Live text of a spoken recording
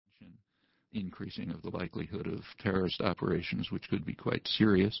increasing of the likelihood of terrorist operations, which could be quite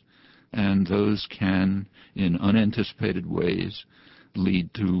serious, and those can, in unanticipated ways,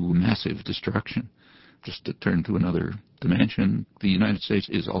 lead to massive destruction. Just to turn to another dimension, the United States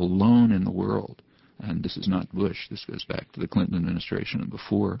is alone in the world, and this is not Bush, this goes back to the Clinton administration and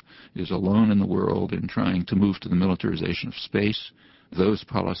before, is alone in the world in trying to move to the militarization of space. Those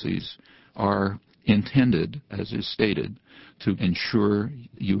policies are intended, as is stated, to ensure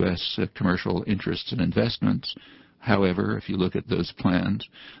U.S. Commercial interests and investments. However, if you look at those plans,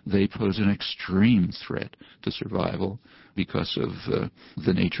 they pose an extreme threat to survival because of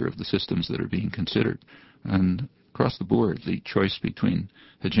the nature of the systems that are being considered. And across the board, the choice between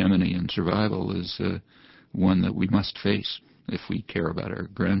hegemony and survival is one that we must face if we care about our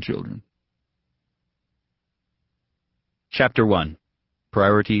grandchildren. Chapter 1.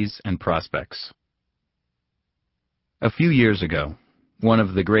 Priorities and Prospects. A few years ago, one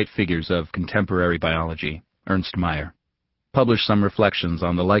of the great figures of contemporary biology, Ernst Mayr, published some reflections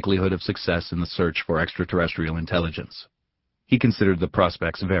on the likelihood of success in the search for extraterrestrial intelligence. He considered the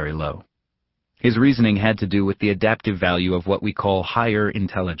prospects very low. His reasoning had to do with the adaptive value of what we call higher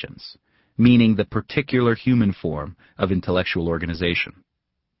intelligence, meaning the particular human form of intellectual organization.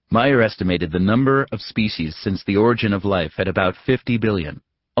 Mayr estimated the number of species since the origin of life at about 50 billion,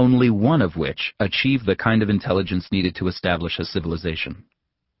 only one of which achieved the kind of intelligence needed to establish a civilization.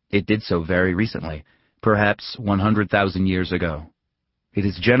 It did so very recently, perhaps 100,000 years ago. It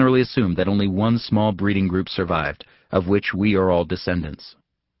is generally assumed that only one small breeding group survived, of which we are all descendants.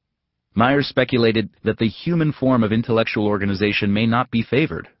 Mayr speculated that the human form of intellectual organization may not be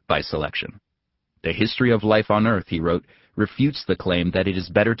favored by selection. The history of life on Earth, he wrote, refutes the claim that it is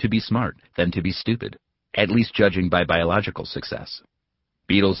better to be smart than to be stupid, at least judging by biological success.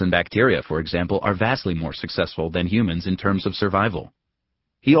 Beetles and bacteria, for example, are vastly more successful than humans in terms of survival.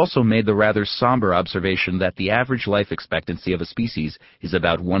 He also made the rather somber observation that the average life expectancy of a species is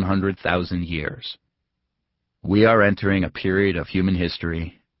about 100,000 years. We are entering a period of human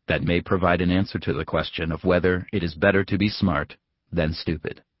history that may provide an answer to the question of whether it is better to be smart than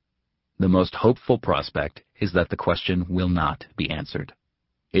stupid. The most hopeful prospect is that the question will not be answered.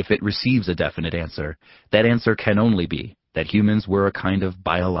 If it receives a definite answer, that answer can only be that humans were a kind of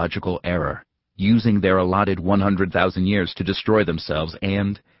biological error, using their allotted 100,000 years to destroy themselves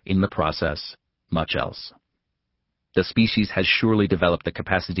and, in the process, much else. The species has surely developed the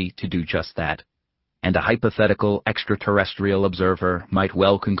capacity to do just that, and a hypothetical extraterrestrial observer might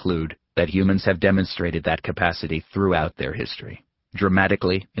well conclude that humans have demonstrated that capacity throughout their history,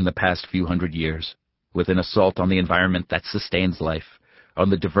 dramatically in the past few hundred years, with an assault on the environment that sustains life, on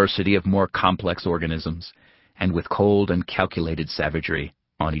the diversity of more complex organisms, and with cold and calculated savagery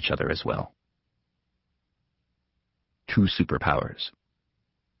on each other as well. Two superpowers.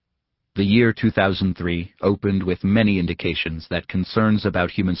 The year 2003 opened with many indications that concerns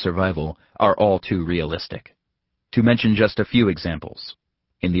about human survival are all too realistic. To mention just a few examples,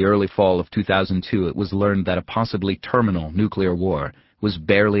 in the early fall of 2002 it was learned that a possibly terminal nuclear war was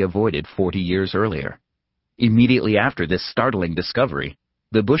barely avoided 40 years earlier. Immediately after this startling discovery,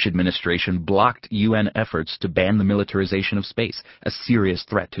 the Bush administration blocked UN efforts to ban the militarization of space, a serious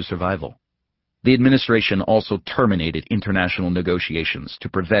threat to survival. The administration also terminated international negotiations to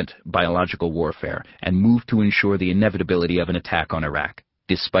prevent biological warfare and moved to ensure the inevitability of an attack on Iraq,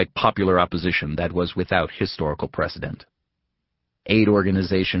 despite popular opposition that was without historical precedent. Aid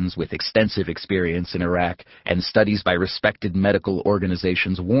organizations with extensive experience in Iraq and studies by respected medical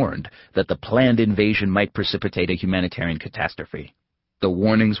organizations warned that the planned invasion might precipitate a humanitarian catastrophe. The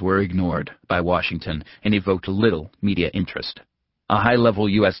warnings were ignored by Washington and evoked little media interest. A high-level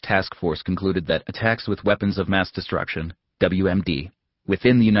U.S. task force concluded that attacks with weapons of mass destruction, WMD,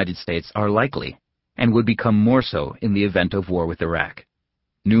 within the United States are likely and would become more so in the event of war with Iraq.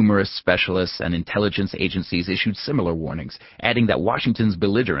 Numerous specialists and intelligence agencies issued similar warnings, adding that Washington's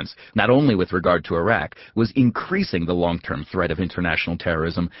belligerence, not only with regard to Iraq, was increasing the long-term threat of international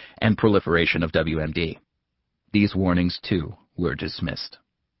terrorism and proliferation of WMD. These warnings, too, were dismissed.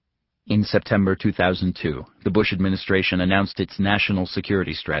 In September 2002, the Bush administration announced its national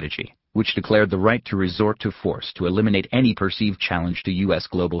security strategy, which declared the right to resort to force to eliminate any perceived challenge to U.S.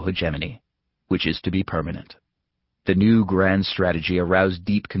 global hegemony, which is to be permanent. The new grand strategy aroused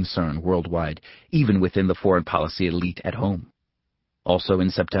deep concern worldwide, even within the foreign policy elite at home. Also in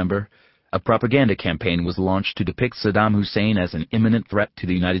September, a propaganda campaign was launched to depict Saddam Hussein as an imminent threat to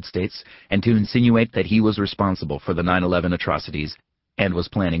the United States and to insinuate that he was responsible for the 9/11 atrocities and was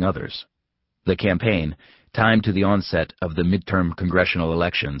planning others. The campaign, timed to the onset of the midterm congressional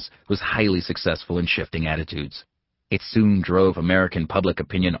elections, was highly successful in shifting attitudes. It soon drove American public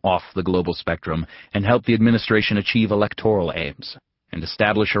opinion off the global spectrum and helped the administration achieve electoral aims and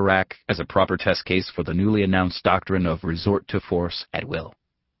establish Iraq as a proper test case for the newly announced doctrine of resort to force at will.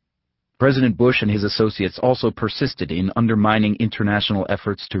 President Bush and his associates also persisted in undermining international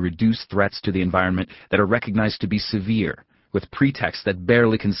efforts to reduce threats to the environment that are recognized to be severe, with pretexts that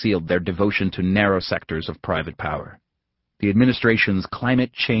barely concealed their devotion to narrow sectors of private power. The administration's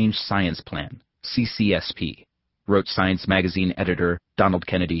Climate Change Science Plan, CCSP, wrote Science magazine editor Donald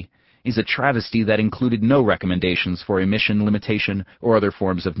Kennedy, is a travesty that included no recommendations for emission limitation or other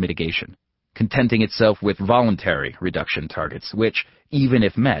forms of mitigation, contenting itself with voluntary reduction targets, which, even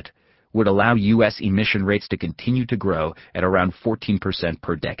if met, would allow U.S. emission rates to continue to grow at around 14%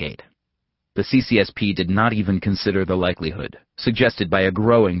 per decade. The CCSP did not even consider the likelihood, suggested by a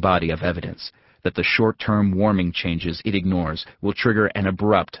growing body of evidence, that the short-term warming changes it ignores will trigger an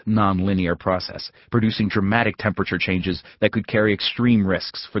abrupt, non-linear process, producing dramatic temperature changes that could carry extreme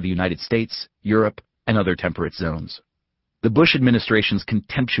risks for the United States, Europe, and other temperate zones. The Bush administration's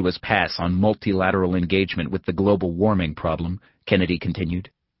contemptuous pass on multilateral engagement with the global warming problem, Kennedy continued,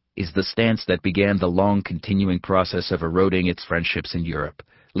 is the stance that began the long continuing process of eroding its friendships in Europe,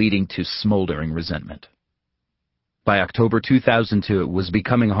 leading to smoldering resentment. By October 2002, it was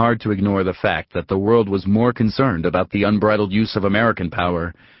becoming hard to ignore the fact that the world was more concerned about the unbridled use of American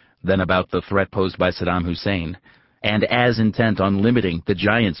power than about the threat posed by Saddam Hussein, and as intent on limiting the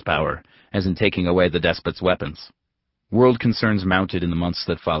giant's power as in taking away the despot's weapons. World concerns mounted in the months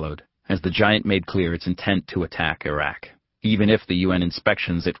that followed, as the giant made clear its intent to attack Iraq, even if the UN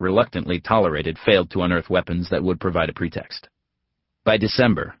inspections it reluctantly tolerated failed to unearth weapons that would provide a pretext. By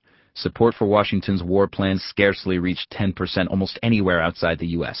December, support for Washington's war plans scarcely reached 10% almost anywhere outside the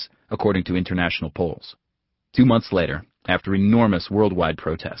U.S., according to international polls. 2 months later, after enormous worldwide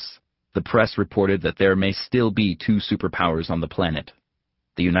protests, the press reported that there may still be two superpowers on the planet,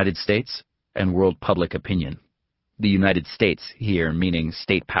 the United States and world public opinion. The United States here meaning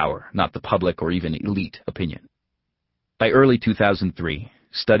state power, not the public or even elite opinion. By early 2003,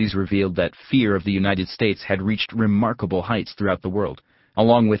 studies revealed that fear of the United States had reached remarkable heights throughout the world,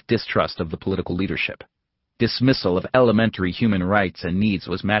 along with distrust of the political leadership. Dismissal of elementary human rights and needs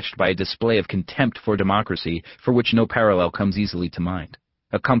was matched by a display of contempt for democracy for which no parallel comes easily to mind,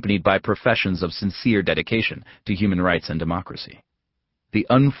 accompanied by professions of sincere dedication to human rights and democracy. The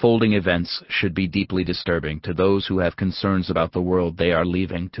unfolding events should be deeply disturbing to those who have concerns about the world they are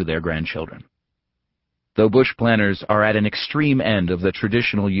leaving to their grandchildren. Though Bush planners are at an extreme end of the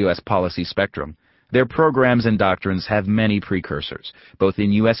traditional U.S. policy spectrum, their programs and doctrines have many precursors, both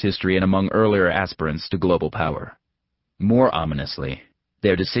in U.S. history and among earlier aspirants to global power. More ominously,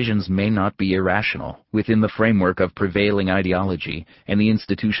 their decisions may not be irrational within the framework of prevailing ideology and the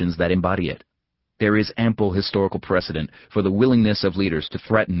institutions that embody it. There is ample historical precedent for the willingness of leaders to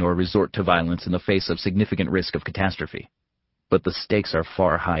threaten or resort to violence in the face of significant risk of catastrophe. But the stakes are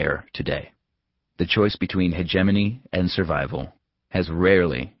far higher today. The choice between hegemony and survival has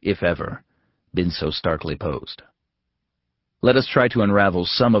rarely, if ever, been so starkly posed. Let us try to unravel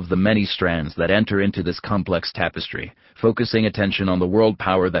some of the many strands that enter into this complex tapestry, focusing attention on the world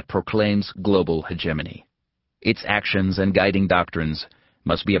power that proclaims global hegemony. Its actions and guiding doctrines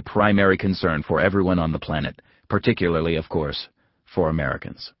must be a primary concern for everyone on the planet, particularly, of course, for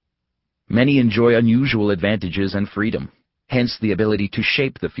Americans. Many enjoy unusual advantages and freedom, hence the ability to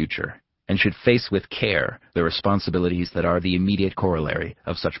shape the future, and should face with care the responsibilities that are the immediate corollary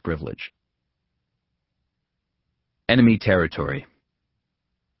of such privilege. Enemy territory.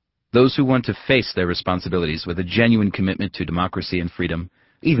 Those who want to face their responsibilities with a genuine commitment to democracy and freedom,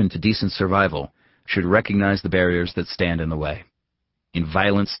 even to decent survival, should recognize the barriers that stand in the way. In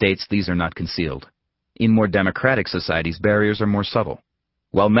violent states, these are not concealed. In more democratic societies, barriers are more subtle.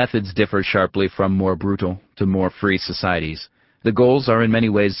 While methods differ sharply from more brutal to more free societies, the goals are in many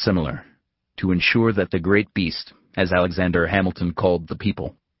ways similar: to ensure that the great beast, as Alexander Hamilton called the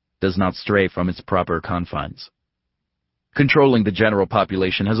people, does not stray from its proper confines. Controlling the general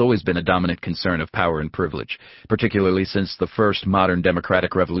population has always been a dominant concern of power and privilege, particularly since the first modern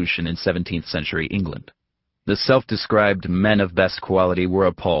democratic revolution in 17th century England. The self-described men of best quality were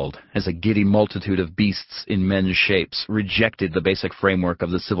appalled as a giddy multitude of beasts in men's shapes rejected the basic framework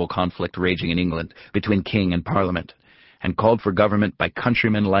of the civil conflict raging in England between king and parliament, and called for government by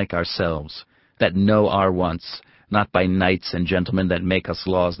countrymen like ourselves, that know our wants, not by knights and gentlemen that make us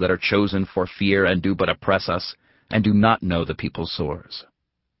laws that are chosen for fear and do but oppress us, and do not know the people's sores.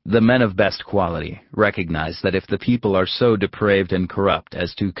 The men of best quality recognize that if the people are so depraved and corrupt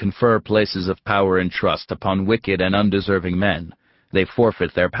as to confer places of power and trust upon wicked and undeserving men, they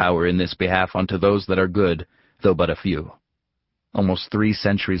forfeit their power in this behalf unto those that are good, though but a few. Almost 3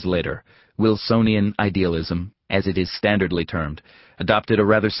 centuries later, Wilsonian idealism, as it is standardly termed, adopted a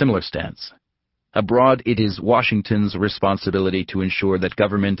rather similar stance. Abroad, it is Washington's responsibility to ensure that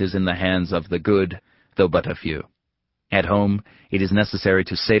government is in the hands of the good, though but a few. At home, it is necessary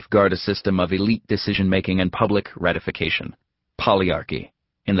to safeguard a system of elite decision-making and public ratification, polyarchy,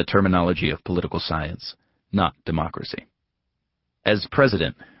 in the terminology of political science, not democracy. As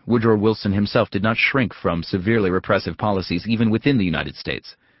president, Woodrow Wilson himself did not shrink from severely repressive policies even within the United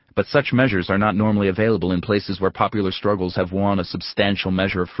States, but such measures are not normally available in places where popular struggles have won a substantial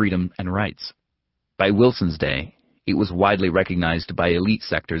measure of freedom and rights. By Wilson's day, it was widely recognized by elite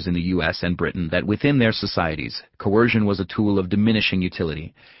sectors in the U.S. and Britain that within their societies, coercion was a tool of diminishing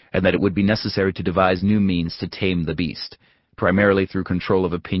utility, and that it would be necessary to devise new means to tame the beast, primarily through control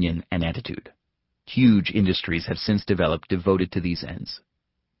of opinion and attitude. Huge industries have since developed devoted to these ends.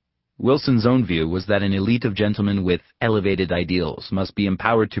 Wilson's own view was that an elite of gentlemen with elevated ideals must be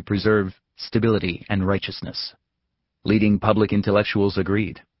empowered to preserve stability and righteousness. Leading public intellectuals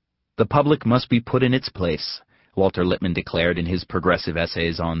agreed. The public must be put in its place, Walter Lippmann declared in his progressive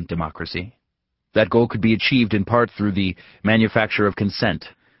essays on democracy. That goal could be achieved in part through the manufacture of consent,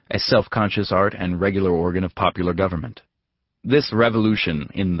 a self-conscious art and regular organ of popular government. This revolution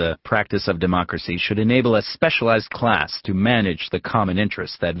in the practice of democracy should enable a specialized class to manage the common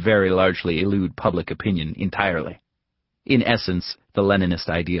interests that very largely elude public opinion entirely. In essence, the Leninist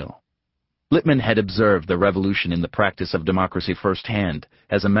ideal. Lippmann had observed the revolution in the practice of democracy firsthand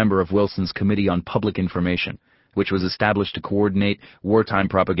as a member of Wilson's Committee on Public Information, which was established to coordinate wartime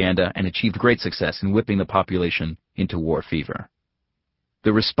propaganda and achieved great success in whipping the population into war fever.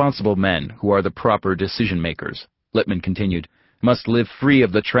 The responsible men, who are the proper decision-makers, Lippmann continued, must live free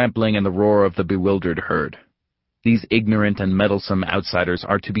of the trampling and the roar of the bewildered herd. These ignorant and meddlesome outsiders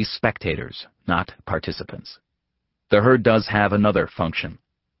are to be spectators, not participants. The herd does have another function,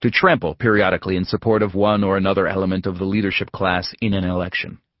 to trample periodically in support of one or another element of the leadership class in an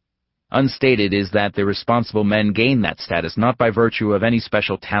election. Unstated is that the responsible men gain that status not by virtue of any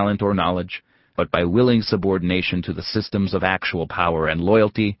special talent or knowledge, but by willing subordination to the systems of actual power and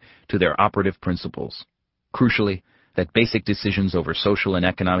loyalty to their operative principles. Crucially, that basic decisions over social and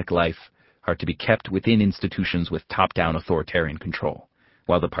economic life are to be kept within institutions with top-down authoritarian control,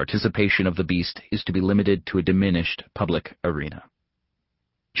 while the participation of the beast is to be limited to a diminished public arena.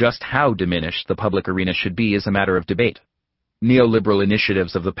 Just how diminished the public arena should be is a matter of debate. Neoliberal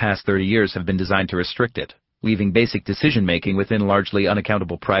initiatives of the past 30 years have been designed to restrict it, leaving basic decision-making within largely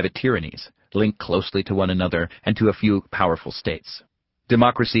unaccountable private tyrannies, linked closely to one another and to a few powerful states.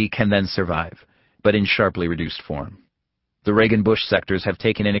 Democracy can then survive, but in sharply reduced form. The Reagan-Bush sectors have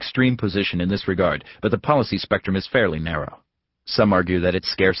taken an extreme position in this regard, but the policy spectrum is fairly narrow. Some argue that it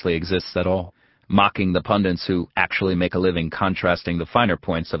scarcely exists at all, mocking the pundits who actually make a living contrasting the finer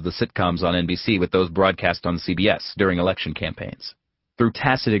points of the sitcoms on NBC with those broadcast on CBS during election campaigns. Through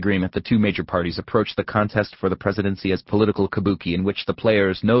tacit agreement, the two major parties approach the contest for the presidency as political kabuki in which the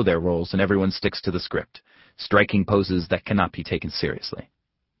players know their roles and everyone sticks to the script, striking poses that cannot be taken seriously.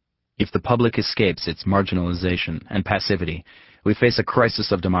 If the public escapes its marginalization and passivity, we face a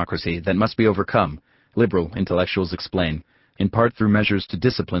crisis of democracy that must be overcome, liberal intellectuals explain, in part through measures to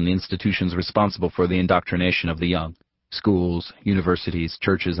discipline the institutions responsible for the indoctrination of the young, schools, universities,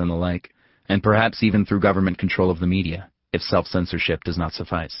 churches, and the like, and perhaps even through government control of the media, if self-censorship does not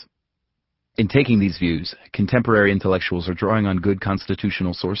suffice. In taking these views, contemporary intellectuals are drawing on good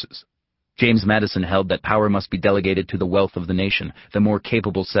constitutional sources. James Madison held that power must be delegated to the wealth of the nation, the more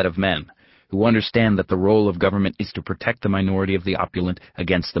capable set of men, who understand that the role of government is to protect the minority of the opulent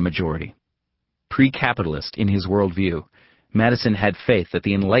against the majority. Pre-capitalist in his worldview, Madison had faith that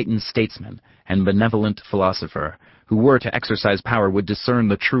the enlightened statesman and benevolent philosopher who were to exercise power would discern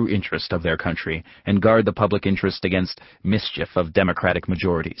the true interest of their country and guard the public interest against mischief of democratic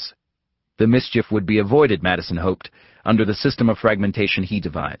majorities. The mischief would be avoided, Madison hoped, under the system of fragmentation he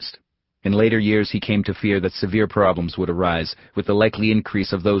devised. In later years, he came to fear that severe problems would arise with the likely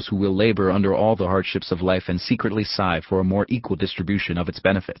increase of those who will labor under all the hardships of life and secretly sigh for a more equal distribution of its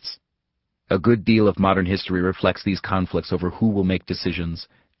benefits. A good deal of modern history reflects these conflicts over who will make decisions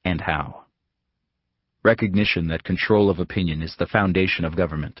and how. Recognition that control of opinion is the foundation of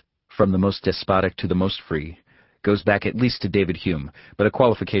government, from the most despotic to the most free, goes back at least to David Hume, but a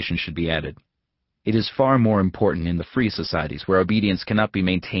qualification should be added. It is far more important in the free societies where obedience cannot be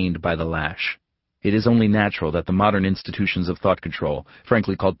maintained by the lash. It is only natural that the modern institutions of thought control,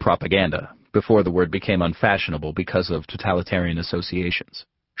 frankly called propaganda, before the word became unfashionable because of totalitarian associations,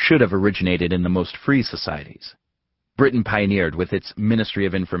 should have originated in the most free societies. Britain pioneered with its Ministry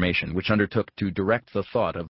of Information, which undertook to direct the thought of